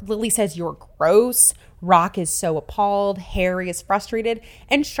Lily says, you're gross. Rock is so appalled. Harry is frustrated.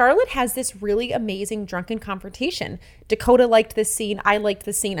 And Charlotte has this really amazing drunken confrontation. Dakota liked this scene. I liked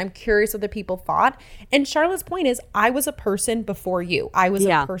the scene. I'm curious what the people thought. And Charlotte's point is, I was a person before you. I was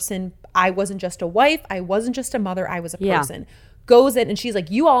a person. I wasn't just a wife. I wasn't just a mother. I was a person. Goes in and she's like,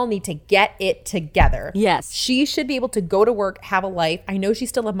 you all need to get it together. Yes. She should be able to go to work, have a life. I know she's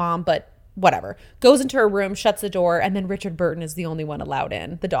still a mom, but whatever. Goes into her room, shuts the door, and then Richard Burton is the only one allowed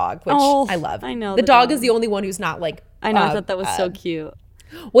in, the dog, which I love. I know. The dog is the only one who's not like... I know. I thought that was so cute.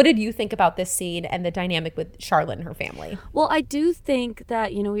 What did you think about this scene and the dynamic with Charlotte and her family? Well, I do think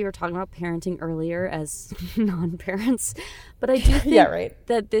that, we were talking about parenting earlier as non-parents, but I do think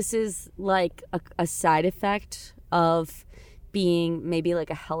that this is like a side effect of being maybe like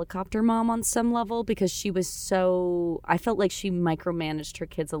a helicopter mom on some level, because she was I felt like she micromanaged her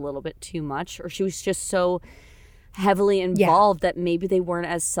kids a little bit too much, or she was just so heavily involved that maybe they weren't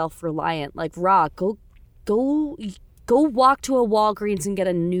as self-reliant. Like, Rock, go walk to a Walgreens and get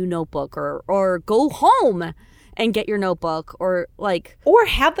a new notebook, or go home and get your notebook, or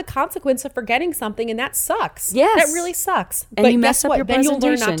have the consequence of forgetting something, and that sucks. Yes, that really sucks. And but you mess up your presentation.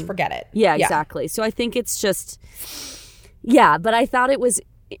 Then you'll learn not to forget it. Yeah, exactly. So I think it's just... Yeah, but I thought it was,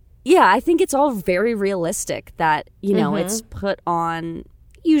 I think it's all very realistic that, it's put on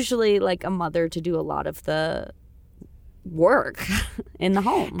usually like a mother to do a lot of the work in the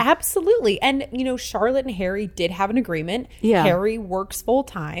home. Absolutely. And, Charlotte and Harry did have an agreement. Yeah. Harry works full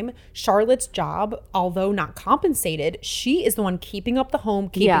time. Charlotte's job, although not compensated, she is the one keeping up the home,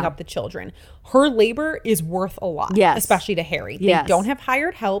 keeping up the children. Her labor is worth a lot, especially to Harry. They don't have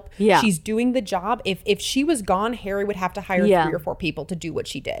hired help. Yeah. She's doing the job. If she was gone, Harry would have to hire 3 or 4 people to do what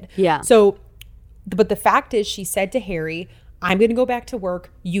she did. Yeah. So, but the fact is, she said to Harry, I'm going to go back to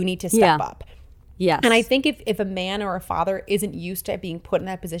work. You need to step up. Yes. And I think if a man or a father isn't used to being put in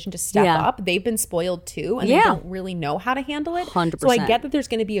that position to step up, they've been spoiled too, and they don't really know how to handle it. 100%. So I get that there's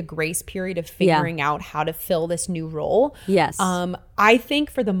going to be a grace period of figuring out how to fill this new role. Yes. I think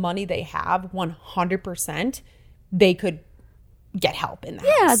for the money they have, 100%, they could get help in that.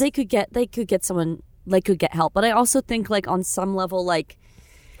 Yeah, house. they could get someone, could get help. But I also think on some level,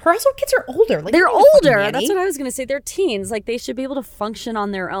 her household kids are older. They're older. That's what I was going to say. They're teens. They should be able to function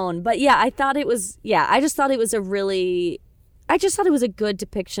on their own. But I thought it was, I just thought it was a good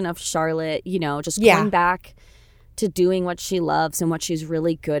depiction of Charlotte, just going back to doing what she loves and what she's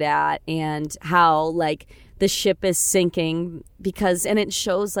really good at, and how the ship is sinking and it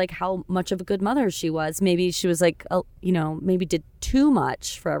shows how much of a good mother she was. Maybe she was maybe did too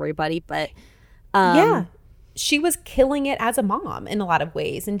much for everybody, but she was killing it as a mom in a lot of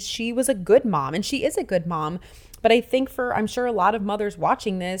ways, and she was a good mom, and she is a good mom. But I think I'm sure a lot of mothers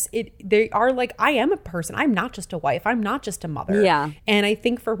watching this, they are I am a person. I'm not just a wife. I'm not just a mother. Yeah. And I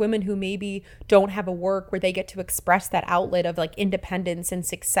think for women who maybe don't have a work where they get to express that outlet of independence and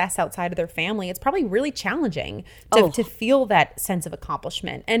success outside of their family, it's probably really challenging to feel that sense of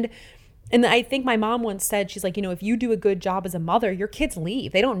accomplishment. And I think my mom once said, she's like, if you do a good job as a mother, your kids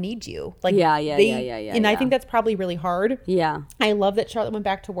leave. They don't need you. Yeah. And I think that's probably really hard. Yeah. I love that Charlotte went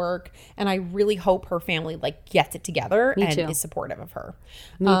back to work, and I really hope her family gets it together is supportive of her.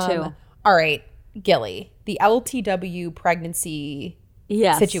 Me too. All right, Gilly, the LTW pregnancy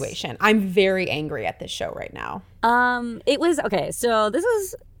situation. I'm very angry at this show right now. It was okay. So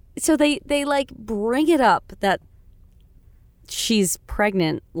they bring it up that she's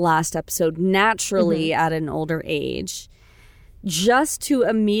pregnant last episode naturally at an older age, just to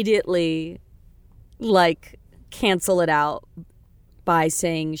immediately cancel it out by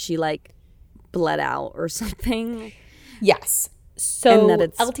saying she bled out or something. Yes. So And that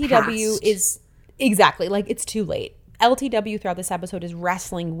it's LTW past. is exactly like it's too late. LTW throughout this episode is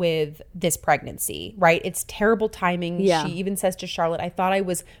wrestling with this pregnancy, right? It's terrible timing. Yeah. She even says to Charlotte, I thought I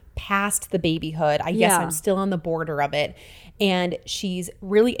was past the babyhood. I guess Yeah. I'm still on the border of it. And she's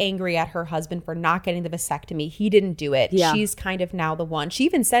really angry at her husband for not getting the vasectomy. He didn't do it. Yeah. She's kind of now the one. She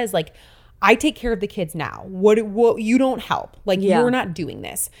even says, like, I take care of the kids now. What you don't help. Like, Yeah. you're not doing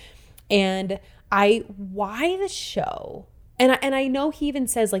this. And why the show? And I know he even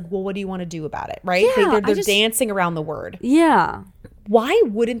says, like, well, what do you want to do about it, right? Yeah, They're dancing around the word. Yeah. Why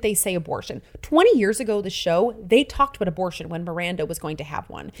wouldn't they say abortion? 20 years ago, the show, they talked about abortion when Miranda was going to have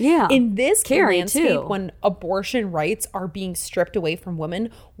one. Yeah. In this Carrie, landscape, too. when abortion rights are being stripped away from women,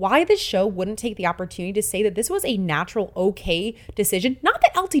 why the show wouldn't take the opportunity to say that this was a natural, okay decision? Not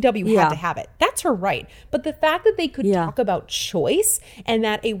that LTW Yeah. had to have it. That's her right. But the fact that they could Yeah. talk about choice and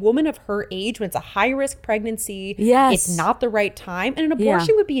that a woman of her age, when it's a high-risk pregnancy, Yes. it's not the right time, and an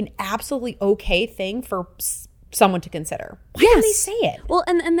abortion would be an absolutely okay thing for someone to consider. Why didn't they say it? Well,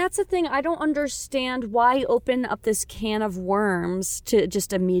 and that's the thing. I don't understand why open up this can of worms to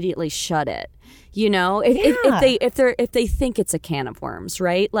just immediately shut it. You know, if they think it's a can of worms,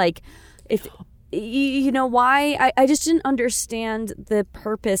 right? Like, if you know why I just didn't understand the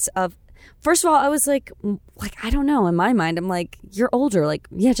purpose of. First of all, I was like I don't know. In my mind, I'm like, you're older. Like,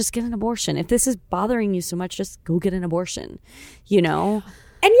 yeah, just get an abortion. If this is bothering you so much, just go get an abortion. You know.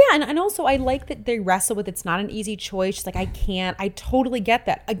 And yeah, and also I like that they wrestle with it's not an easy choice. She's like, I can't. I totally get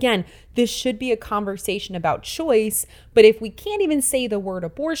that. Again, this should be a conversation about choice. But if we can't even say the word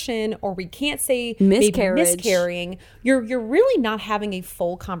abortion, or we can't say maybe miscarrying, you're really not having a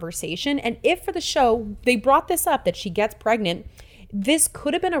full conversation. And if for the show, they brought this up that she gets pregnant, this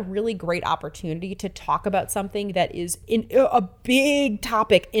could have been a really great opportunity to talk about something that is in a big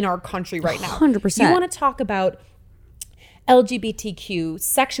topic in our country right now. 100%. You want to talk about LGBTQ,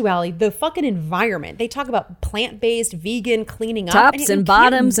 sexuality, the fucking environment. They talk about plant-based, vegan, cleaning up. Tops and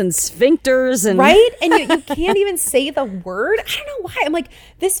bottoms and sphincters and right? And you can't even say the word. I don't know why. I'm like,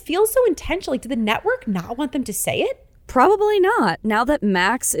 this feels so intentional. Like, did the network not want them to say it? Probably not. Now that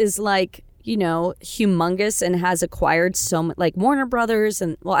Max is like, you know, humongous and has acquired so much, like Warner Brothers,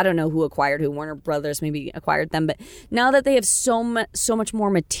 and well, I don't know who acquired who. Warner Brothers maybe acquired them, but now that they have so much more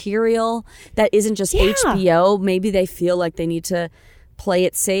material that isn't just HBO, maybe they feel like they need to play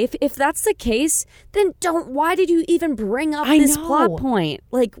it safe. If that's the case, then why did you even bring up this plot point?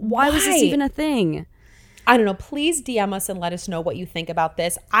 Like, why was this even a thing? I don't know. Please DM us and let us know what you think about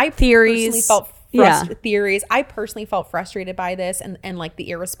this. I Theories. personally felt theories. I personally felt frustrated by this and like the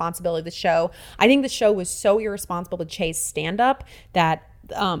irresponsibility of the show. I think the show was so irresponsible to chase stand-up that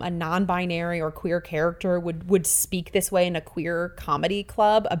a non-binary or queer character would speak this way in a queer comedy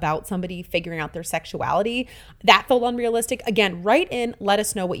club about somebody figuring out their sexuality. That felt unrealistic. Again, write in, let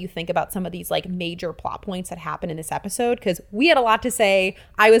us know what you think about some of these like major plot points that happened in this episode, because we had a lot to say.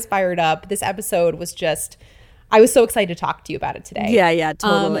 I was fired up. This episode was just, I was so excited to talk to you about it today. Yeah,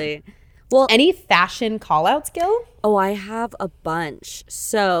 totally. Well, any fashion call-outs, Gil? Oh, I have a bunch.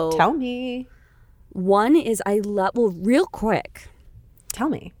 So tell me. One is real quick. Tell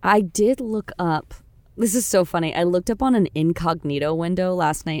me. I did look up. This is so funny. I looked up on an incognito window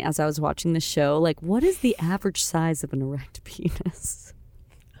last night as I was watching the show. Like, what is the average size of an erect penis?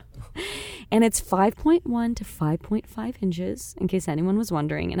 And it's 5.1 to 5.5 inches, in case anyone was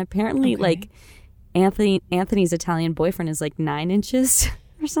wondering. And apparently, like, Anthony's Italian boyfriend is like 9 inches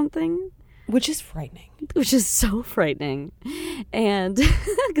or something. Which is frightening. Which is so frightening. And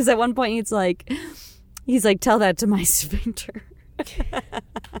because at one point he's like, tell that to my sphincter.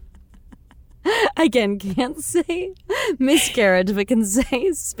 Again, can't say miscarriage, but can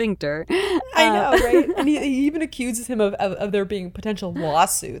say sphincter. I know, right? And he even accuses him of there being potential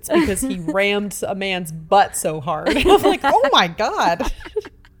lawsuits because he rammed a man's butt so hard. And I'm like, oh my God.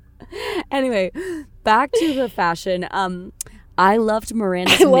 Anyway, back to the fashion. I loved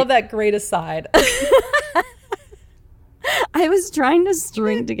Miranda's. I love that great aside. I was trying to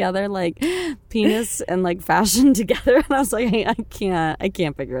string together like penis and like fashion together, and I was like, hey, I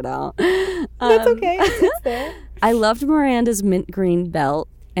can't figure it out. That's okay. It's there. I loved Miranda's mint green belt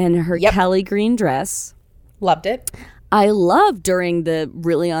and her Kelly green dress. Loved it. I loved during the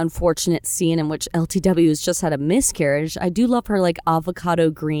really unfortunate scene in which LTW has just had a miscarriage. I do love her like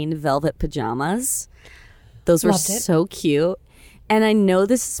avocado green velvet pajamas. Those were so cute. And I know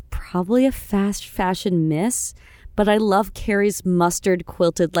this is probably a fast fashion miss, but I love Carrie's mustard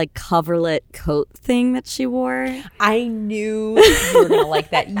quilted like coverlet coat thing that she wore. I knew you were going to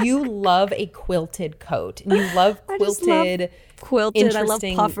like that. You love a quilted coat. And you love quilted. I love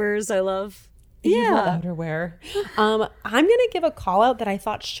puffers. I love Evil outerwear. I'm gonna give a call out that I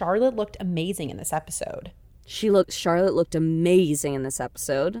thought Charlotte looked amazing in this episode. Charlotte looked amazing in this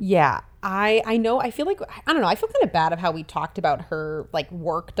episode. Yeah, I know. I feel like, I don't know. I feel kind of bad of how we talked about her like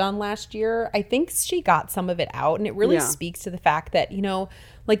work done last year. I think she got some of it out, and it really speaks to the fact that, you know,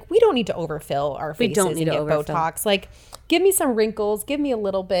 like we don't need to overfill our faces and get Botox. Like, give me some wrinkles, give me a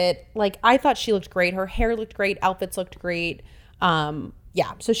little bit. Like, I thought she looked great. Her hair looked great. Outfits looked great.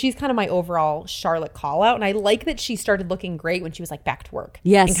 Yeah, so she's kind of my overall Charlotte call out. And I like that she started looking great when she was like back to work.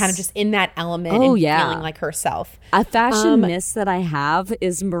 Yes. And kind of just in that element and feeling like herself. A fashion miss that I have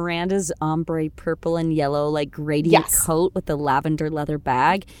is Miranda's ombre purple and yellow like gradient coat with the lavender leather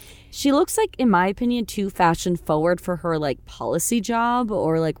bag. She looks like, in my opinion, too fashion forward for her like policy job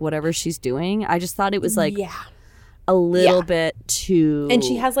or like whatever she's doing. I just thought it was like a little bit too. And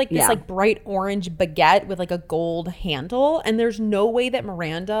she has like this like bright orange baguette with like a gold handle, and there's no way that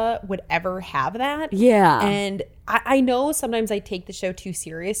Miranda would ever have that. Yeah. And I know sometimes I take the show too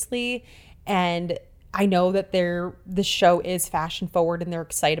seriously, and I know that the show is fashion forward and they're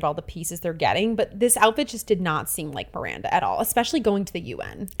excited about all the pieces they're getting, but this outfit just did not seem like Miranda at all, especially going to the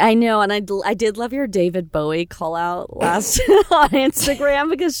UN. I know, and I did love your David Bowie call out last on Instagram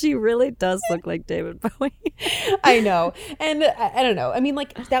because she really does look like David Bowie. I know. And I don't know. I mean,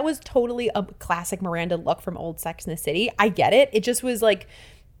 like, that was totally a classic Miranda look from old Sex and the City. I get it. It just was like,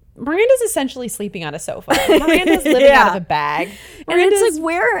 Miranda's essentially sleeping on a sofa. Miranda's living out of a bag. And it's like,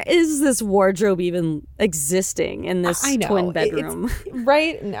 where is this wardrobe even existing in this twin bedroom?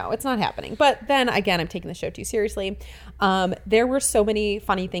 Right? No, it's not happening. But then again, I'm taking the show too seriously. There were so many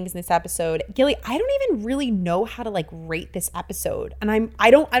funny things in this episode. Gilly, I don't even really know how to like rate this episode. And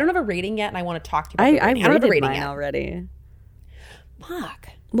I don't have a rating yet, and I want to talk to you about it. I don't have a rating yet already. Fuck.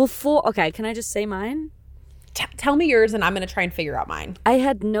 Well, okay, can I just say mine? Tell me yours, and I'm going to try and figure out mine. I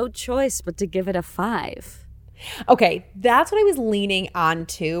had no choice but to give it a 5. Okay, that's what I was leaning on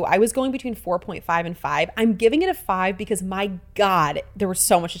too. I was going between 4.5 and 5. I'm giving it a 5 because, my God, there was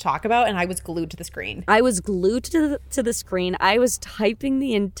so much to talk about, and I was glued to the screen. I was glued to the screen. I was typing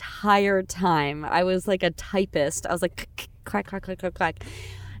the entire time. I was like a typist. I was like, quack, quack, quack, quack, quack.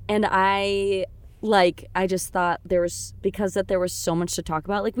 And I just thought there was so much to talk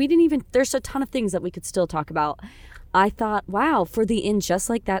about. Like, there's a ton of things that we could still talk about. I thought, wow, for the In Just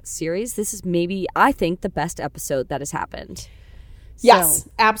Like That series, this is maybe, I think, the best episode that has happened. Yes,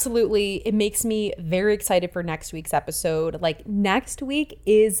 absolutely. It makes me very excited for next week's episode. Like, next week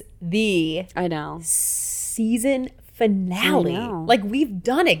is the season finale. Like, we've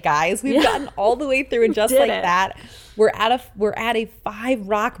done it, guys. We've gotten all the way through, and just like that, we're at a 5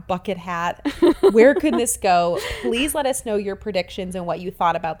 rock bucket hat. Where could this go? Please let us know your predictions and what you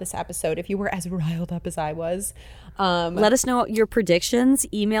thought about this episode if you were as riled up as I was. Let us know your predictions.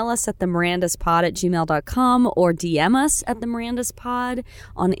 Email us at themirandasPod@gmail.com or DM us at themirandasPod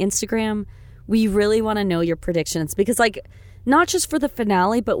on Instagram. We really want to know your predictions because, like, not just for the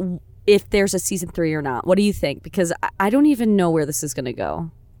finale, but if there's a season 3 or not. What do you think? Because I don't even know where this is going to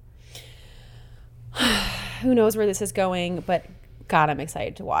go. Who knows where this is going, but God, I'm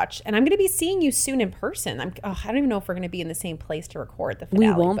excited to watch. And I'm going to be seeing you soon in person. I don't even know if we're going to be in the same place to record the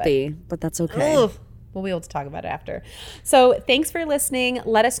finale. We won't be, but that's okay. We'll be able to talk about it after. So thanks for listening.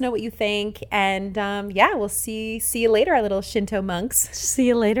 Let us know what you think. And we'll see you later, our little Shinto monks. See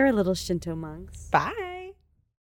you later, our little Shinto monks. Bye.